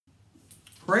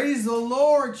Praise the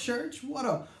Lord, church. What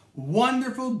a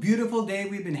wonderful, beautiful day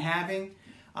we've been having.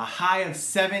 A high of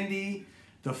 70.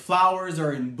 The flowers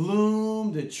are in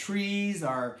bloom. The trees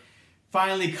are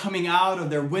finally coming out of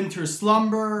their winter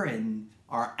slumber, and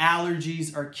our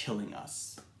allergies are killing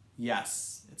us.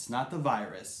 Yes, it's not the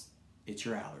virus, it's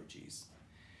your allergies.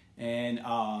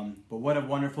 But what a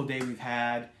wonderful day we've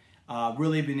had.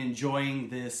 Really been enjoying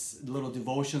this little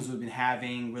devotions we've been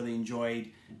having. Really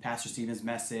enjoyed Pastor Stephen's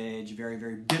message. Very,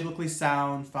 very biblically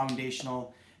sound,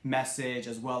 foundational message,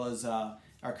 as well as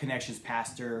our Connections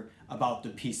pastor about the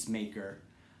peacemaker.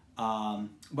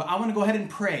 But I want to go ahead and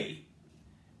pray,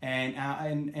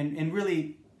 and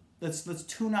really let's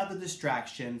tune out the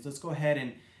distractions. Let's go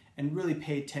ahead and really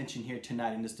pay attention here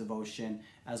tonight in this devotion,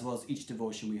 as well as each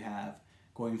devotion we have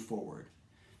going forward.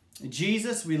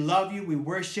 Jesus, we love you, we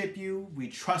worship you, we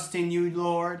trust in you,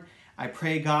 Lord. I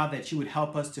pray, God, that you would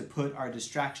help us to put our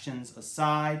distractions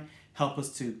aside, help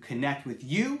us to connect with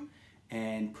you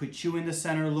and put you in the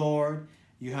center, Lord.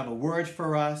 You have a word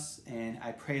for us, and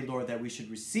I pray, Lord, that we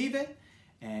should receive it,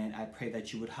 and I pray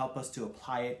that you would help us to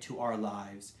apply it to our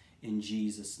lives in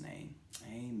Jesus' name.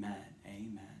 Amen.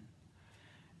 Amen.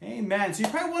 Amen. So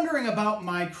you're probably wondering about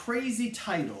my crazy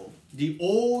title, The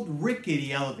Old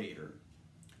Rickety Elevator.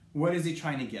 What is he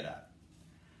trying to get at?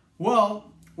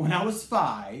 Well, when I was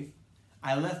 5,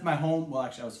 I left my home, well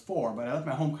actually I was 4, but I left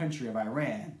my home country of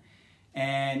Iran,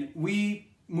 and we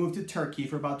moved to Turkey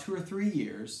for about 2 or 3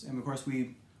 years, and of course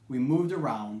we moved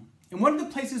around. And one of the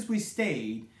places we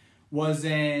stayed was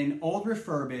an old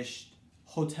refurbished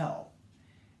hotel,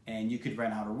 and you could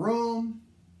rent out a room.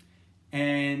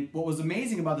 And what was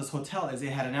amazing about this hotel is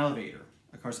it had an elevator.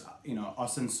 Of course,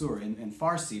 asanseur in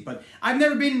Farsi, but I've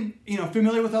never been,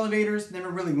 familiar with elevators, never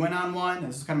really went on one.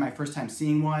 This was kind of my first time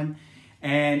seeing one,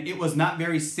 and it was not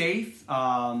very safe.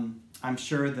 I'm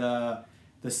sure the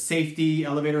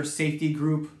elevator safety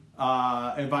group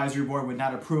advisory board would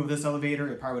not approve of this elevator.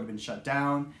 It probably would have been shut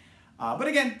down. But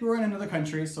again, we were in another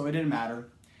country, so it didn't matter.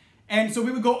 And so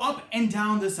we would go up and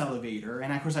down this elevator,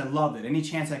 and of course I loved it. Any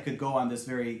chance I could go on this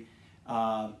very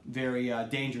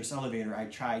dangerous elevator, I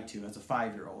tried to as a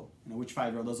 5-year-old. Which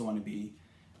 5-year-old doesn't want to be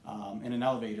in an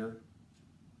elevator?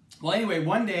 Well, anyway,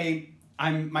 one day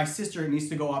my sister needs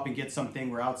to go up and get something.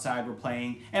 We're outside, we're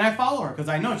playing, and I follow her because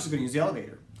I know she's going to use the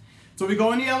elevator. So we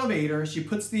go in the elevator. She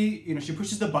pushes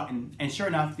the button, and sure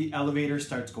enough, the elevator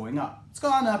starts going up. It's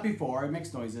gone up before. It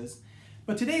makes noises,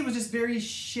 but today it was just very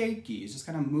shaky. It's just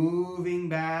kind of moving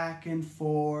back and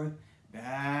forth,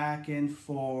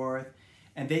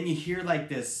 and then you hear like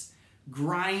this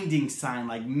grinding sound,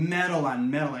 like metal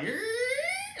on metal, like,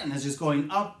 and it's just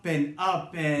going up and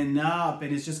up and up,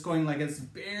 and it's just going like it's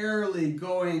barely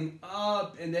going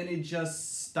up, and then it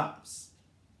just stops.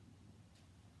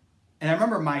 And I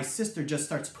remember my sister just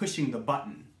starts pushing the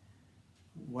button.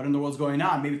 What in the world's going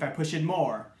on? Maybe if I push it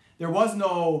more. There was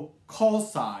no call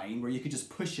sign where you could just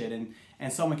push it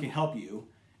and someone can help you.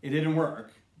 It didn't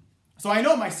work. So I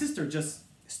know my sister just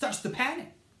starts to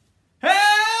panic.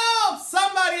 Help!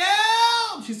 Somebody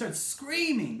help! She starts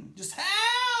screaming, just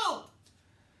help!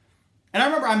 And I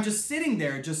remember I'm just sitting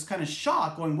there, just kind of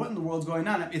shocked, going, what in the world's going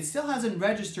on? It still hasn't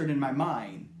registered in my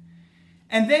mind.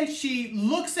 And then she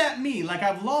looks at me like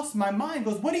I've lost my mind,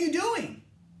 goes, what are you doing?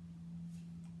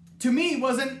 To me, it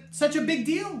wasn't such a big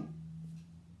deal.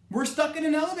 We're stuck in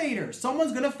an elevator.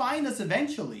 Someone's going to find us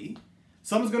eventually.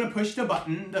 Someone's going to push the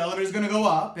button, the elevator's going to go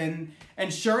up, and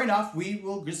sure enough, we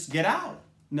will just get out.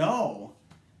 No.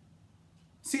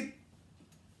 See,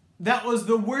 that was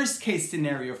the worst case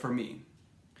scenario for me.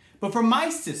 But for my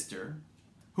sister,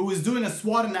 who was doing a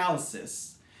SWOT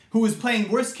analysis, who was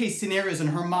playing worst case scenarios in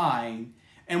her mind,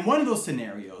 and one of those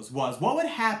scenarios was, what would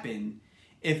happen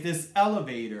if this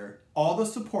elevator, all the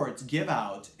supports give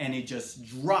out, and it just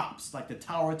drops like the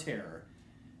Tower of Terror,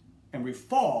 and we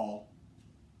fall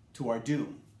to our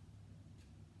doom?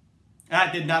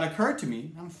 That did not occur to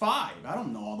me. I'm 5. I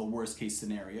don't know all the worst case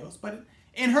scenarios, but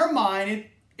in her mind,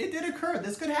 it did occur.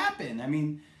 This could happen. I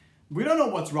mean, we don't know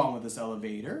what's wrong with this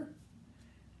elevator.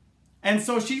 And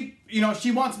so she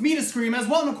wants me to scream as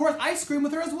well. And of course, I scream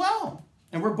with her as well.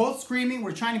 And we're both screaming.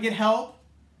 We're trying to get help.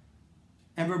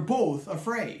 And we're both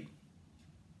afraid.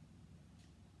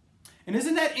 And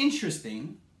isn't that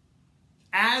interesting?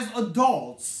 As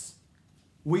adults,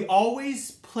 we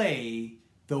always play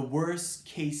the worst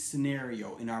case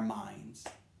scenario in our minds.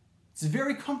 It's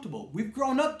very comfortable. We've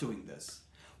grown up doing this.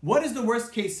 What is the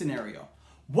worst case scenario?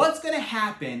 What's going to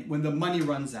happen when the money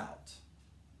runs out?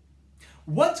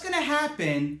 What's going to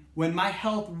happen when my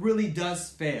health really does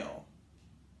fail?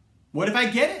 What if I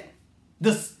get it?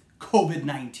 This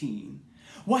COVID-19.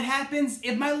 What happens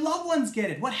if my loved ones get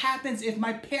it? What happens if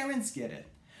my parents get it?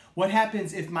 What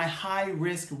happens if my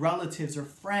high-risk relatives or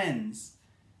friends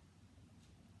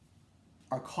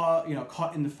are caught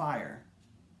in the fire?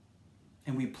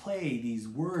 And we play these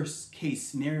worst-case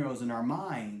scenarios in our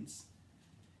minds,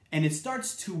 and it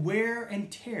starts to wear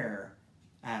and tear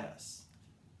at us.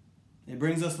 It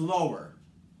brings us lower.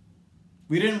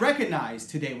 We didn't recognize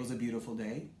today was a beautiful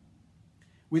day.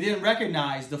 We didn't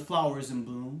recognize the flowers in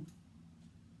bloom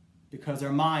because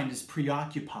our mind is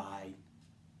preoccupied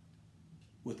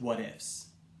with what ifs,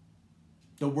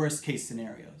 the worst case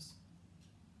scenarios.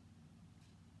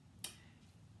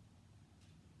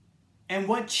 And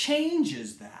what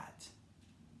changes that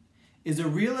is a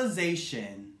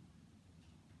realization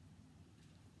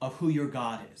of who your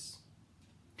God is.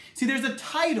 See, there's a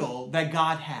title that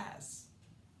God has.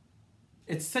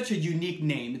 It's such a unique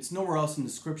name. It's nowhere else in the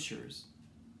scriptures.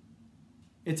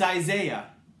 It's Isaiah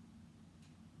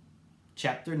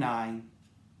chapter 9,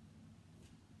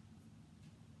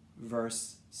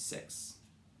 verse 6.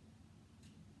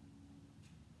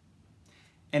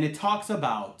 And it talks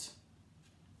about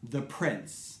the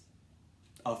Prince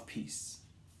of Peace.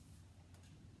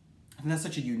 And that's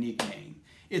such a unique name.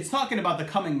 It's talking about the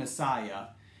coming Messiah,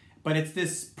 but it's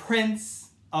this Prince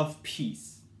of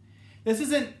Peace. This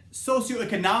isn't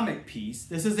socioeconomic peace.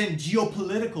 This isn't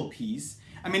geopolitical peace.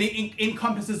 I mean, it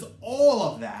encompasses all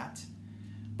of that.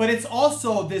 But it's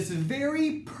also this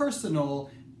very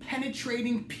personal,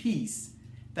 penetrating peace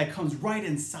that comes right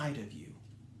inside of you.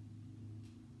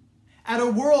 At a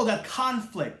world of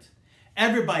conflict,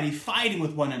 everybody fighting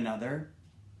with one another,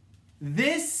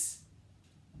 this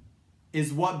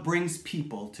is what brings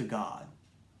people to God.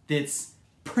 This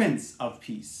Prince of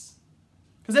Peace.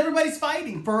 Because everybody's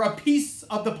fighting for a piece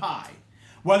of the pie.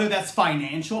 Whether that's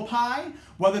financial pie,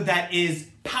 whether that is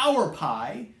power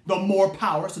pie, the more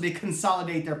power, so they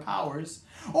consolidate their powers,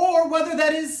 or whether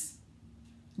that is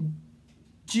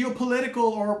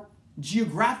geopolitical or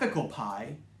geographical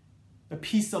pie, a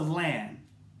piece of land.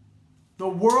 The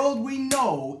world we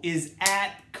know is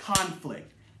at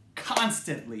conflict,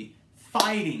 constantly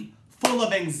fighting, full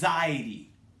of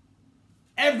anxiety.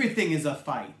 Everything is a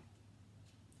fight.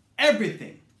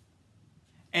 Everything.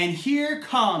 And here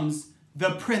comes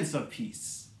the Prince of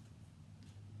Peace.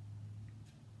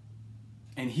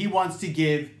 And he wants to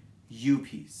give you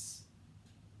peace.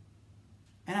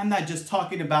 And I'm not just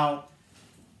talking about,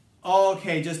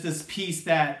 just this peace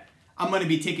that I'm going to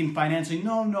be taking financially.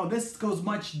 No, this goes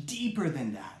much deeper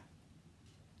than that.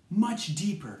 Much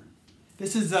deeper.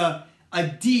 This is a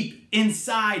deep,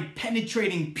 inside,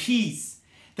 penetrating peace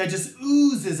that just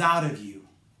oozes out of you.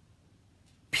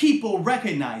 People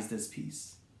recognize this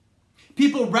peace.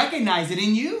 People recognize it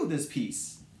in you, this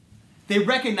peace. They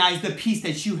recognize the peace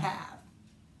that you have.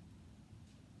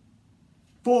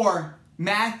 For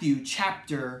Matthew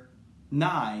chapter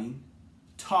 9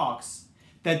 talks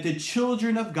that the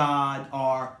children of God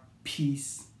are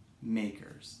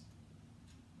peacemakers.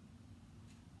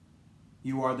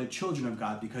 You are the children of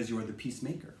God because you are the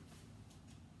peacemaker.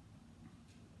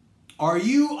 Are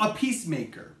you a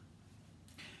peacemaker?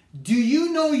 Do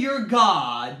you know your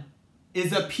God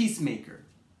is a peacemaker?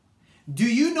 Do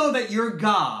you know that your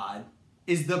God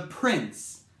is the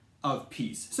Prince of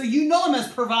Peace? So you know him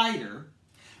as provider.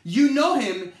 You know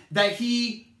him that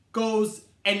he goes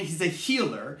and he's a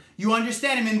healer. You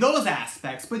understand him in those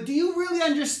aspects. But do you really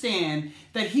understand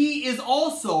that he is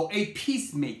also a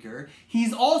peacemaker?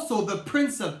 He's also the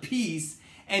Prince of Peace.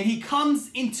 And he comes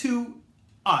into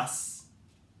us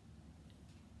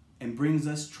and brings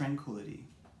us tranquility.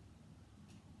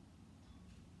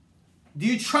 Do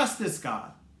you trust this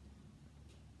God?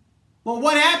 Well,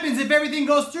 what happens if everything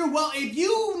goes through? Well, if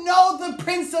you know the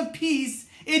Prince of Peace,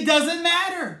 it doesn't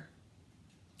matter.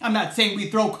 I'm not saying we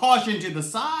throw caution to the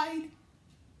side.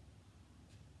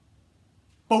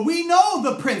 But we know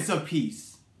the Prince of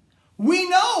Peace. We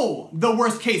know the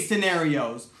worst case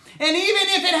scenarios. And even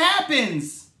if it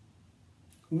happens,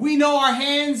 we know our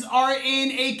hands are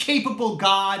in a capable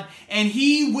God and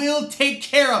he will take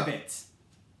care of it.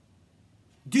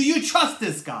 Do you trust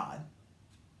this God?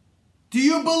 Do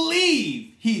you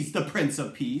believe he's the Prince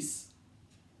of Peace?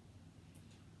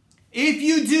 If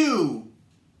you do,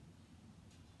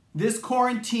 this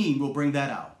quarantine will bring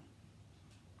that out.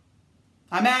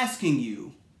 I'm asking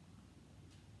you,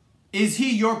 is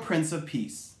he your Prince of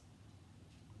Peace?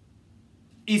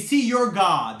 Is he your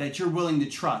God that you're willing to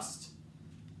trust?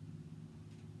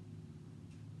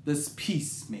 This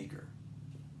peacemaker.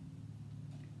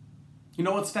 You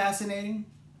know what's fascinating?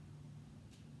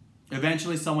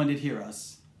 Eventually someone did hear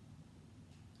us,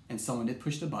 and someone did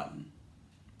push the button,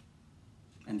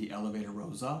 and the elevator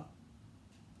rose up,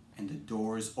 and the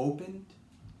doors opened,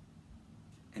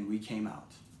 and we came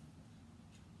out.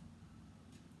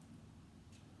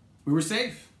 We were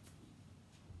safe.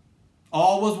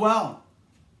 All was well.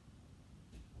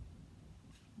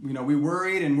 You know, we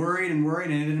worried and worried and worried,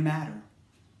 and it didn't matter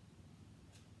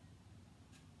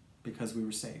because we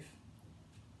were safe.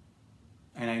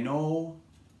 And I know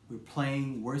we're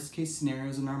playing worst case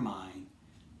scenarios in our mind,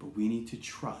 but we need to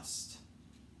trust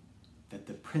that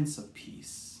the Prince of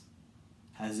Peace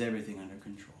has everything under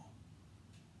control.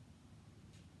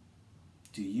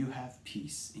 Do you have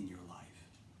peace in your life?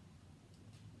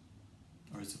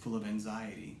 Or is it full of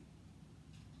anxiety?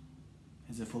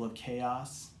 Is it full of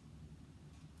chaos?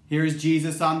 Here is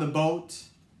Jesus on the boat.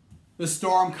 The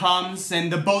storm comes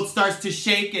and the boat starts to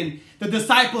shake and the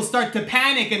disciples start to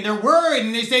panic and they're worried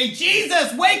and they say,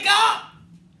 Jesus, wake up!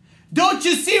 Don't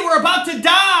you see we're about to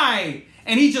die?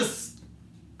 And he just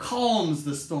calms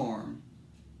the storm.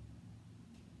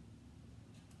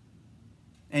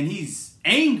 And he's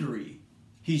angry.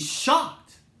 He's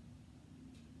shocked.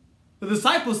 The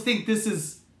disciples think this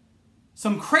is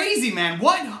some crazy man.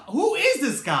 Who is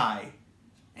this guy?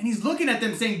 And he's looking at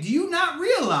them saying, do you not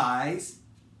realize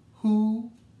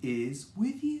who is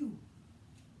with you?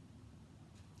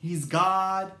 He's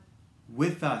God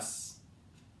with us.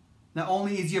 Not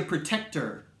only is he a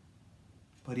protector,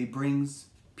 but he brings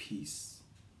peace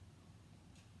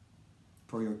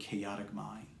for your chaotic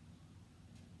mind.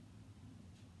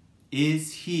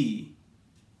 Is he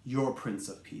your Prince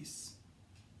of Peace?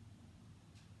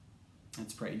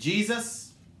 Let's pray.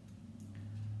 Jesus,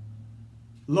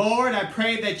 Lord, I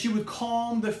pray that you would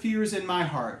calm the fears in my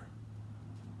heart.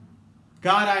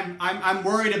 God, I'm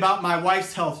worried about my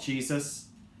wife's health, Jesus.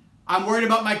 I'm worried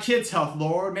about my kids' health,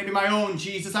 Lord. Maybe my own,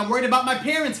 Jesus. I'm worried about my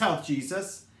parents' health,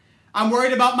 Jesus. I'm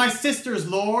worried about my sisters,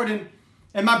 Lord,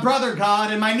 and my brother, God,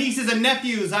 and my nieces and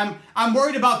nephews. I'm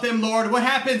worried about them, Lord. What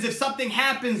happens if something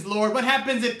happens, Lord? What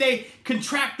happens if they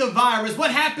contract the virus?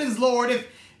 What happens, Lord,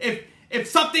 if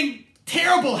something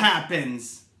terrible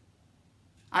happens?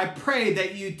 I pray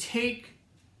that you take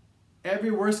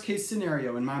every worst case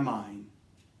scenario in my mind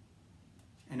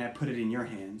and I put it in your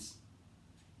hands.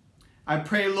 I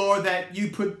pray, Lord, that you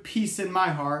put peace in my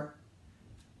heart.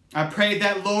 I pray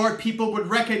that, Lord, people would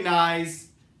recognize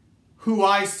who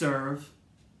I serve,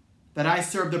 that I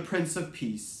serve the Prince of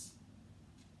Peace,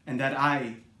 and that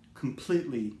I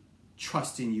completely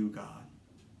trust in you, God.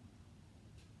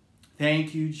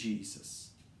 Thank you, Jesus.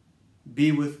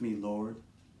 Be with me, Lord.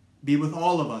 Be with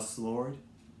all of us, Lord.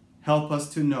 Help us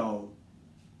to know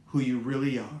who you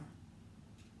really are,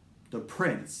 the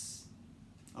Prince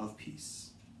of Peace.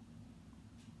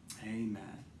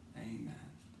 Amen. Amen.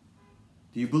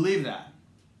 Do you believe that?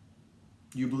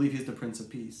 Do you believe he's the Prince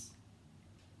of Peace?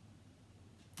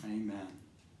 Amen.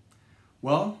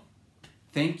 Well,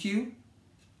 thank you.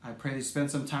 I pray that you spend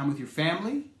some time with your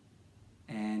family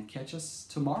and catch us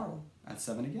tomorrow at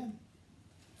 7 again.